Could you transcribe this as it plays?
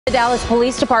The Dallas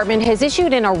Police Department has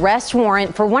issued an arrest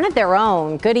warrant for one of their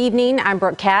own. Good evening. I'm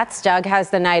Brooke Katz. Doug has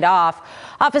the night off.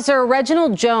 Officer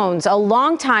Reginald Jones, a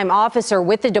longtime officer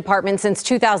with the department since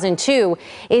 2002,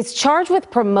 is charged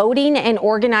with promoting and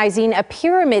organizing a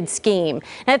pyramid scheme.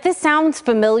 Now, if this sounds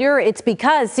familiar, it's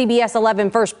because CBS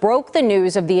 11 first broke the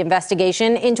news of the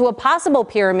investigation into a possible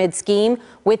pyramid scheme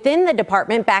within the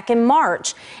department back in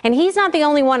March. And he's not the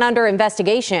only one under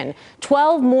investigation.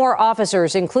 12 more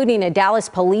officers, including a Dallas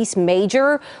police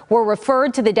major, were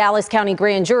referred to the Dallas County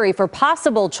Grand Jury for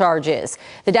possible charges.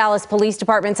 The Dallas Police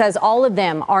Department says all of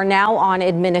them are now on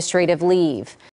administrative leave.